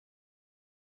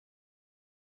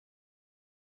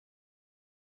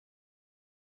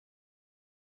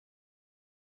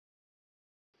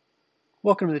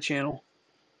Welcome to the channel.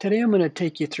 Today I'm going to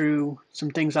take you through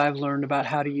some things I've learned about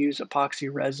how to use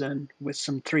epoxy resin with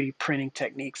some 3D printing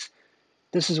techniques.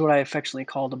 This is what I affectionately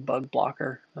call the bug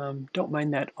blocker. Don't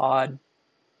mind that odd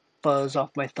fuzz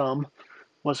off my thumb.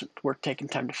 Wasn't worth taking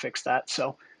time to fix that.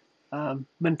 So I'm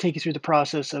going to take you through the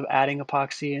process of adding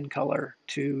epoxy and color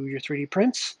to your 3D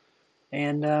prints,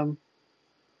 and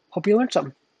hope you learned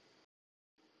something.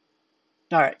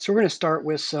 All right, so we're going to start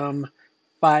with some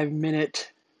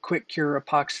 5-minute quick cure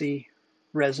epoxy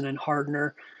resin and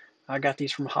hardener. I got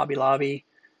these from Hobby Lobby.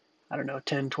 I don't know,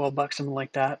 10, 12 bucks, something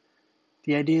like that.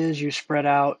 The idea is you spread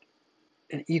out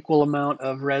an equal amount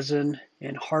of resin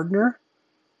and hardener,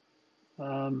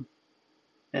 um,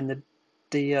 and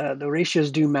the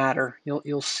ratios do matter.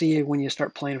 You'll see when you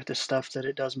start playing with this stuff that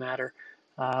it does matter.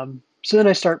 So then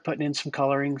I start putting in some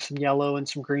coloring, some yellow and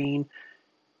some green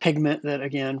pigment that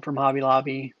again from Hobby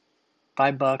Lobby,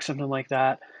 $5, something like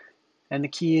that. And the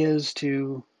key is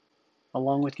to,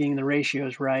 along with getting the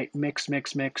ratios right, mix,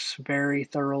 mix, mix very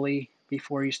thoroughly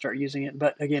before you start using it.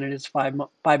 But again, it is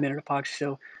 5-minute epoxy,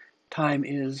 so time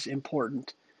is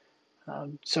important.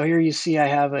 So here you see I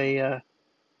have a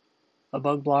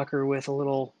bug blocker with a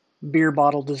little beer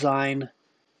bottle design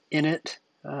in it.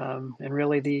 And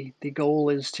really the goal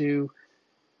is to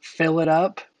fill it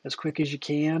up as quick as you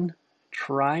can.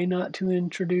 Try not to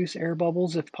introduce air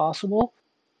bubbles if possible.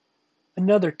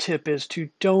 Another tip is to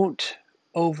don't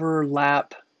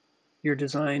overlap your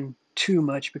design too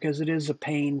much because it is a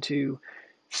pain to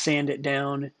sand it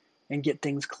down and get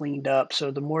things cleaned up. So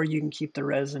the more you can keep the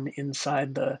resin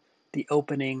inside the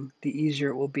opening, the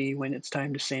easier it will be when it's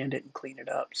time to sand it and clean it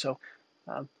up. So,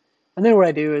 and then what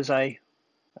I do is I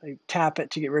tap it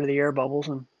to get rid of the air bubbles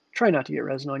and try not to get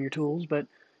resin on your tools, but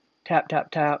tap, tap,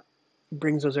 tap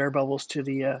brings those air bubbles to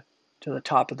the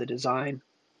top of the design.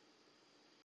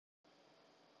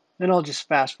 And I'll just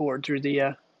fast forward through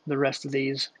the rest of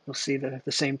these. You'll see the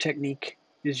same technique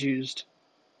is used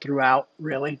throughout,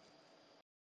 really.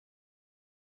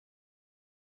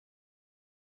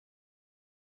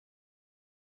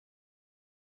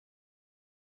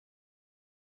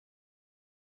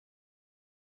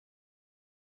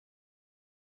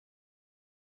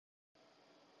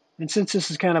 And since this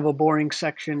is kind of a boring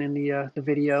section in the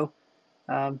video,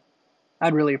 um,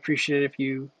 I'd really appreciate it if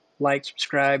you liked,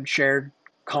 subscribed, shared,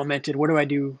 commented. What do I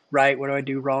do right? What do I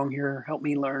do wrong here? Help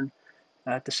me learn.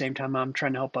 At the same time, I'm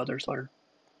trying to help others learn.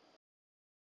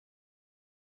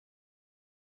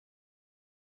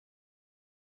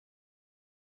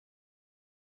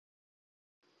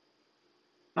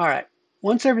 All right.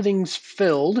 Once everything's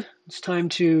filled, it's time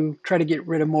to try to get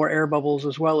rid of more air bubbles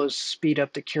as well as speed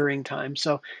up the curing time.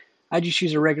 So I just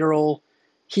use a regular old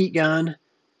heat gun,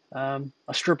 a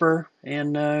stripper,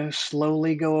 and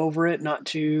slowly go over it, not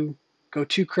to go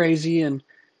too crazy and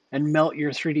melt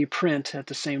your 3D print at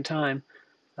the same time.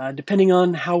 Depending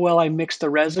on how well I mix the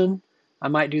resin, I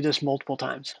might do this multiple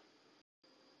times.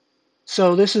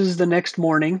 So this is the next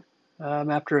morning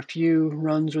after a few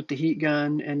runs with the heat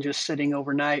gun and just sitting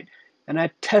overnight. And I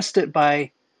test it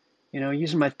by,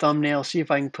 using my thumbnail, see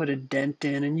if I can put a dent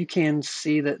in. And you can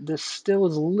see that this still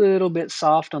is a little bit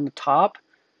soft on the top,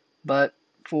 but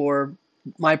for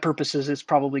my purposes, it's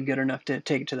probably good enough to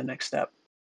take it to the next step.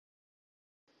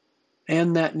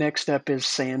 And that next step is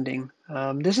sanding.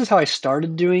 This is how I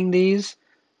started doing these,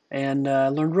 and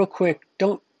learned real quick.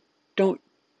 Don't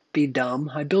be dumb.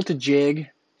 I built a jig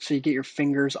so you get your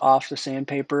fingers off the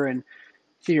sandpaper and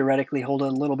theoretically hold it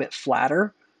a little bit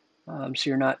flatter, so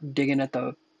you're not digging at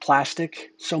the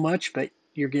plastic so much, but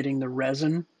you're getting the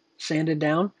resin sanded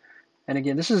down. And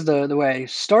again, this is the way I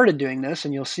started doing this,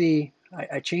 and you'll see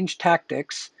I changed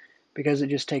tactics because it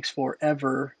just takes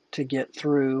forever to get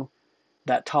through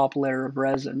that top layer of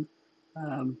resin.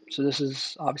 So this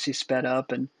is obviously sped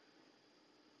up and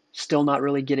still not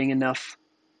really getting enough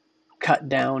cut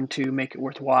down to make it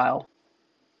worthwhile.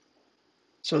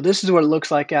 So this is what it looks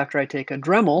like after I take a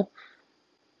Dremel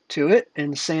to it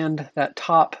and sand that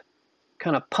top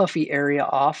kind of puffy area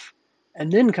off,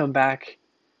 and then come back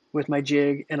with my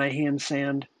jig and I hand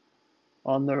sand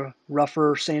on the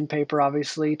rougher sandpaper,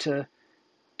 obviously, to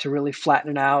really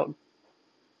flatten it out,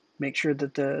 make sure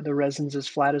that the resin's as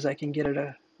flat as I can get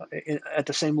it at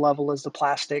the same level as the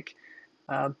plastic.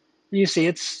 Um, you see,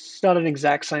 it's not an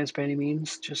exact science by any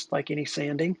means, just like any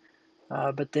sanding.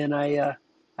 But then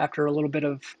after a little bit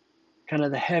of kind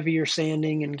of the heavier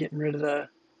sanding and getting rid of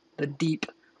the deep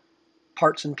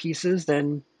parts and pieces,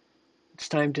 then it's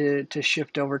time to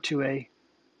shift over to a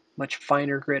much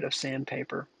finer grit of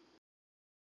sandpaper.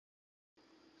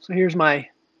 So here's my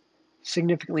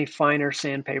significantly finer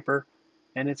sandpaper,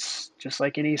 and it's just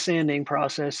like any sanding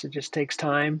process. It just takes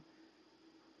time.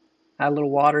 Add a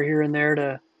little water here and there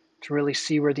to really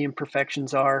see where the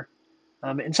imperfections are.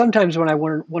 And sometimes when I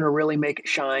want to really make it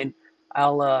shine,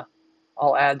 I'll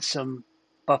add some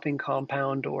buffing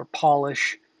compound or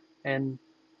polish and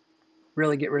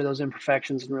really get rid of those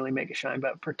imperfections and really make it shine.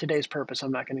 But for today's purpose,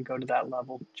 I'm not going to go to that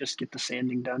level. Just get the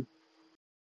sanding done.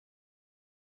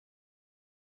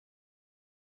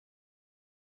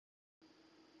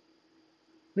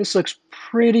 This looks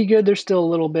pretty good. There's still a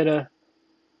little bit of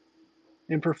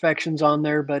imperfections on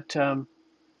there, but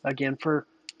again, for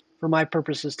my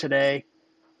purposes today,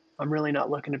 I'm really not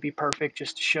looking to be perfect.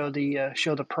 Just to show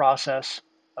the process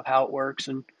of how it works,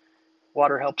 and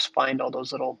water helps find all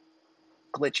those little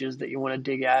glitches that you want to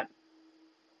dig at.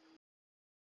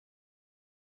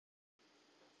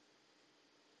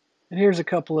 And here's a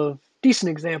couple of decent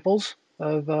examples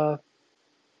of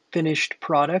finished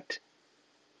product.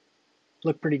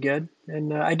 Look pretty good.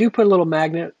 And I do put a little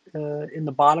magnet in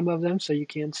the bottom of them so you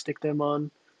can stick them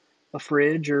on a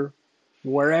fridge or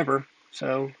wherever.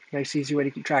 So nice, easy way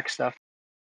to keep track of stuff.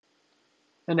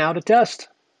 And now to test.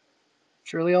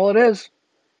 It's really all it is.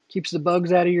 Keeps the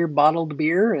bugs out of your bottled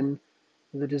beer, and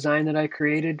the design that I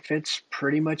created fits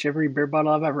pretty much every beer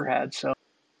bottle I've ever had. So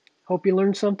hope you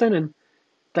learned something, and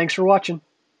thanks for watching.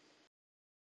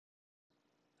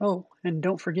 Oh, and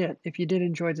don't forget, if you did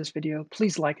enjoy this video,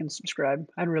 please like and subscribe.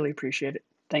 I'd really appreciate it.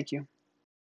 Thank you.